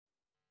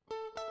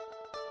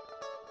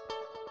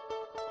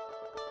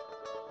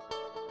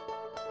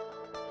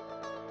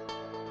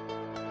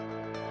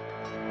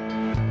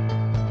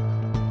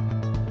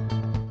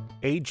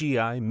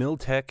AGI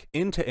MILLTEC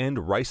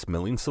End-to-End Rice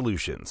Milling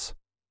Solutions.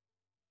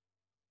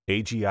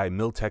 AGI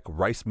MILLTEC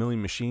rice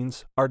milling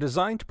machines are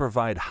designed to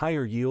provide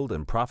higher yield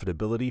and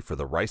profitability for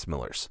the rice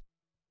millers.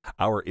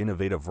 Our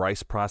innovative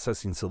rice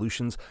processing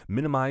solutions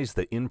minimize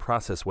the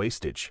in-process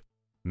wastage,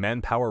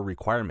 manpower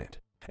requirement,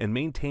 and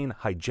maintain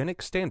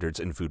hygienic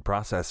standards in food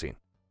processing.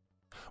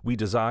 We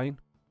design,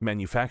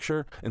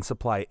 manufacture, and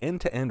supply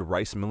end-to-end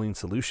rice milling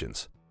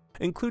solutions,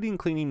 including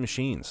cleaning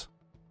machines,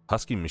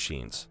 husking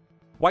machines,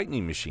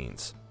 whitening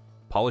machines,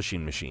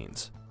 polishing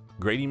machines,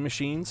 grading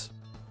machines,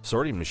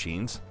 sorting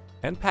machines,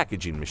 and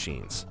packaging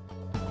machines.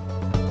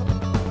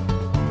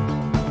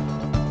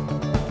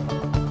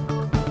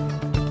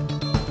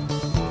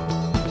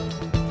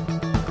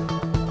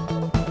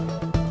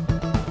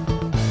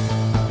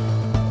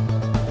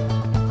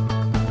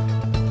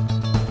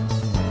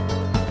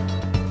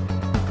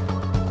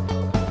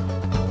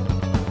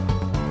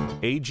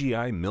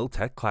 AGI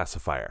MILLTEC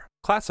Classifier.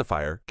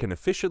 Classifier can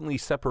efficiently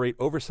separate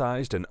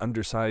oversized and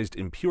undersized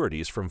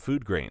impurities from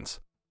food grains.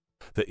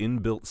 The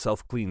inbuilt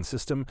self-clean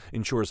system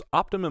ensures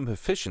optimum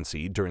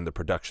efficiency during the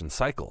production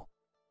cycle.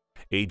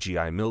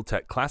 AGI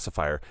MILLTEC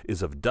Classifier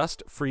is of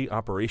dust-free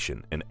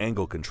operation and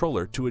angle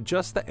controller to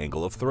adjust the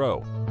angle of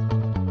throw.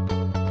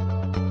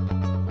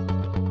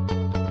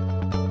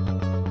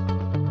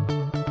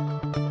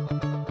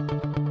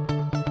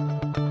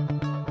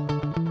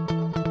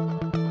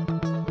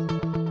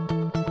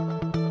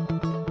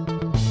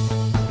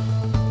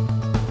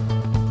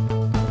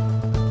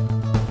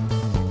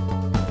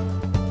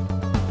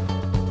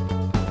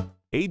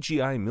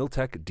 AGI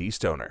MILLTEC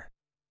Destoner.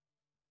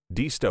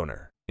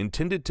 Destoner,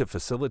 intended to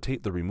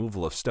facilitate the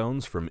removal of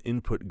stones from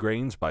input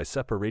grains by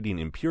separating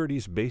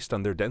impurities based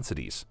on their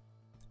densities.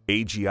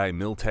 AGI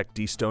MILLTEC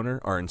Destoner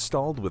are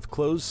installed with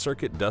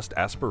closed-circuit dust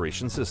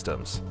aspiration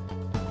systems.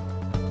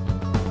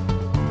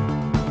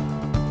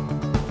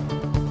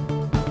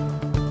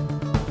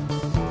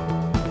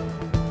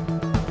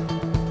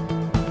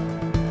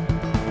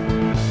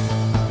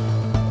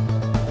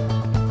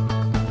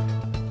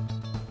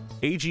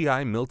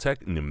 AGI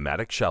MILLTEC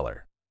Pneumatic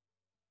Sheller.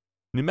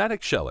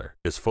 Pneumatic sheller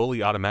is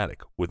fully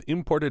automatic with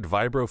imported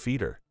vibro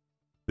feeder.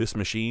 This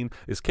machine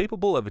is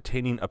capable of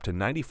attaining up to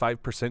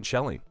 95%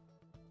 shelling,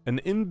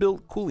 an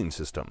inbuilt cooling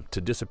system to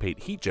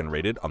dissipate heat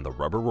generated on the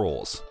rubber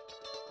rolls.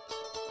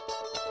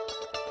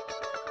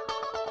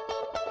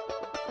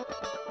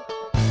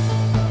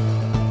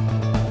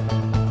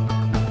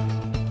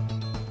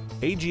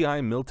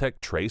 AGI MILLTEC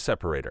Tray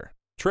Separator.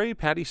 Tray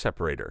patty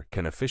separator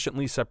can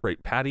efficiently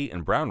separate patty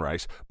and brown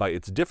rice by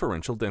its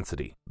differential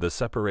density. The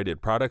separated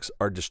products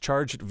are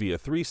discharged via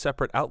 3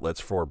 separate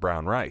outlets for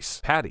brown rice,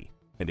 patty,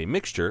 and a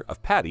mixture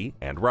of patty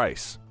and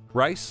rice.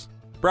 Rice,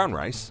 brown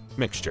rice,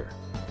 mixture.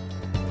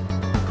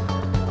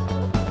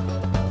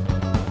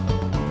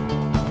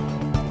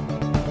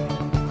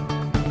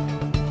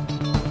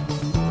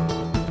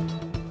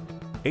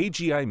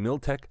 AGI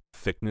MILLTEC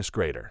Thickness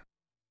Grater.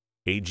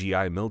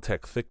 AGI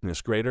MILLTEC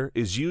Thickness Grater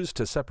is used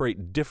to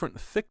separate different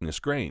thickness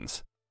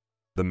grains.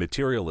 The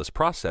material is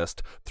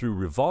processed through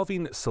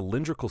revolving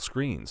cylindrical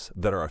screens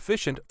that are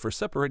efficient for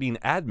separating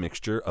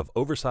admixture of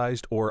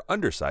oversized or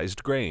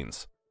undersized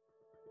grains.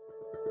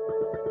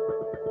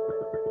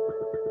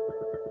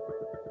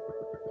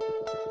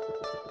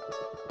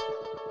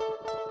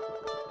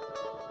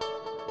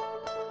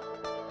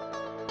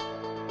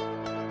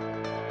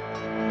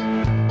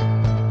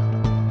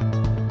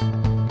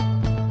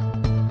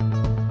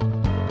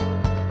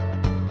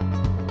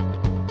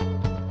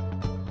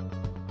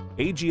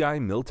 AGI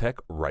MILLTEC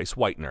Rice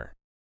Whitener.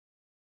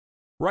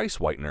 Rice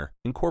whitener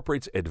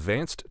incorporates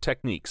advanced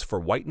techniques for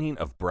whitening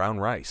of brown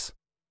rice.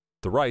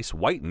 The rice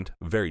whitened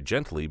very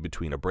gently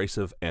between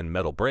abrasive and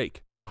metal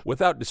break,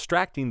 without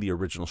distracting the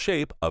original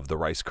shape of the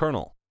rice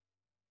kernel.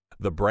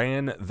 The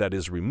bran that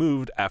is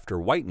removed after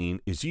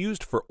whitening is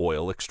used for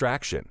oil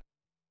extraction.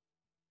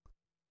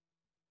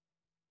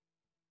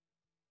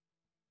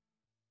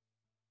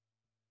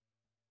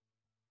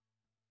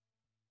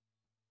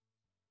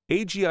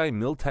 AGI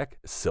MILLTEC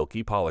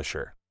SILKY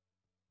Polisher.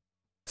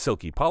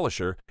 SILKY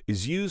Polisher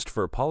is used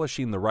for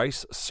polishing the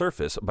rice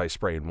surface by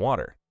spraying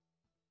water.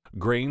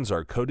 Grains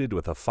are coated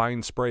with a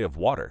fine spray of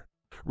water,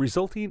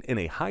 resulting in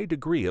a high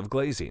degree of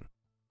glazing.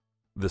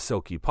 The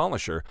SILKY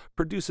Polisher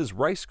produces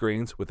rice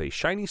grains with a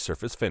shiny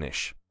surface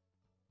finish.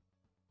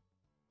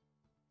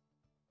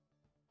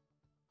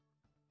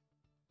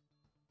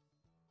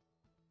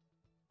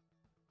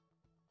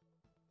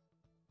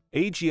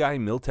 AGI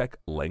MILLTEC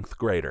Length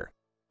Grater.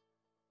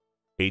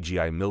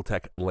 AGI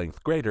MILLTEC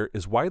Length Grater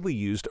is widely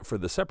used for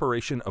the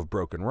separation of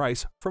broken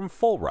rice from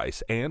full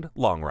rice and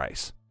long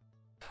rice.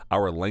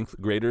 Our length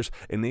graters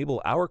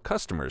enable our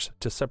customers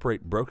to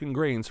separate broken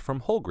grains from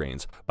whole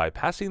grains by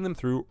passing them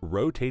through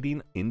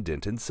rotating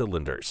indented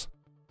cylinders.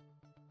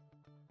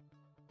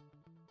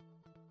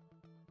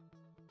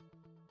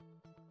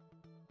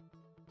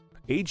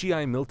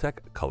 AGI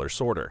MILLTEC Color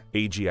Sorter.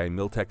 AGI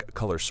MILLTEC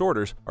color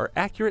sorters are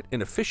accurate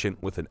and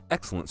efficient with an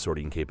excellent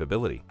sorting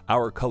capability.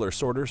 Our color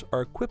sorters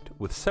are equipped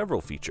with several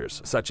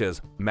features such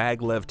as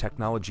maglev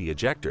technology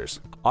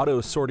ejectors,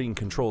 auto sorting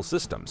control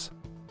systems,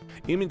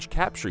 image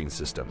capturing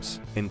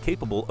systems, and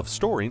capable of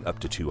storing up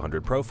to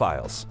 200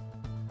 profiles.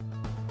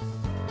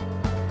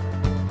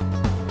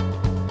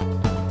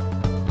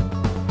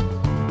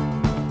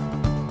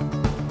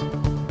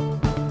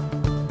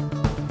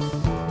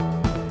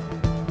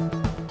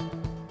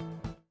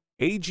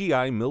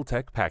 AGI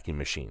MILLTEC Packing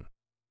Machine.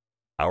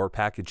 Our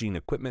packaging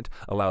equipment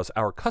allows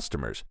our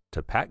customers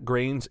to pack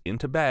grains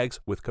into bags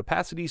with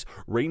capacities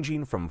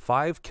ranging from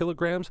 5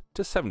 kilograms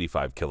to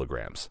 75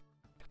 kilograms.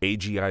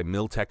 AGI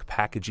MILLTEC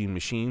packaging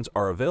machines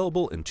are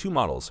available in 2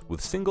 models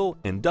with single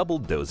and double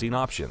dosing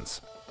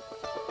options.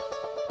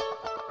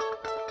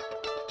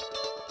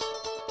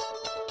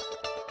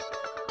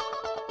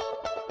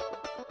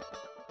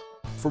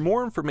 For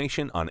more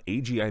information on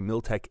AGI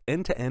MILLTEC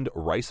end-to-end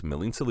rice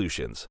milling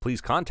solutions,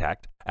 please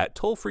contact at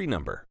toll-free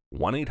number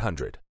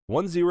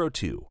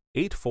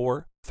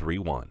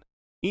 1-800-102-8431.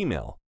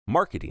 Email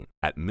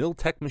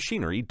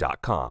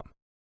marketing@milltecmachinery.com.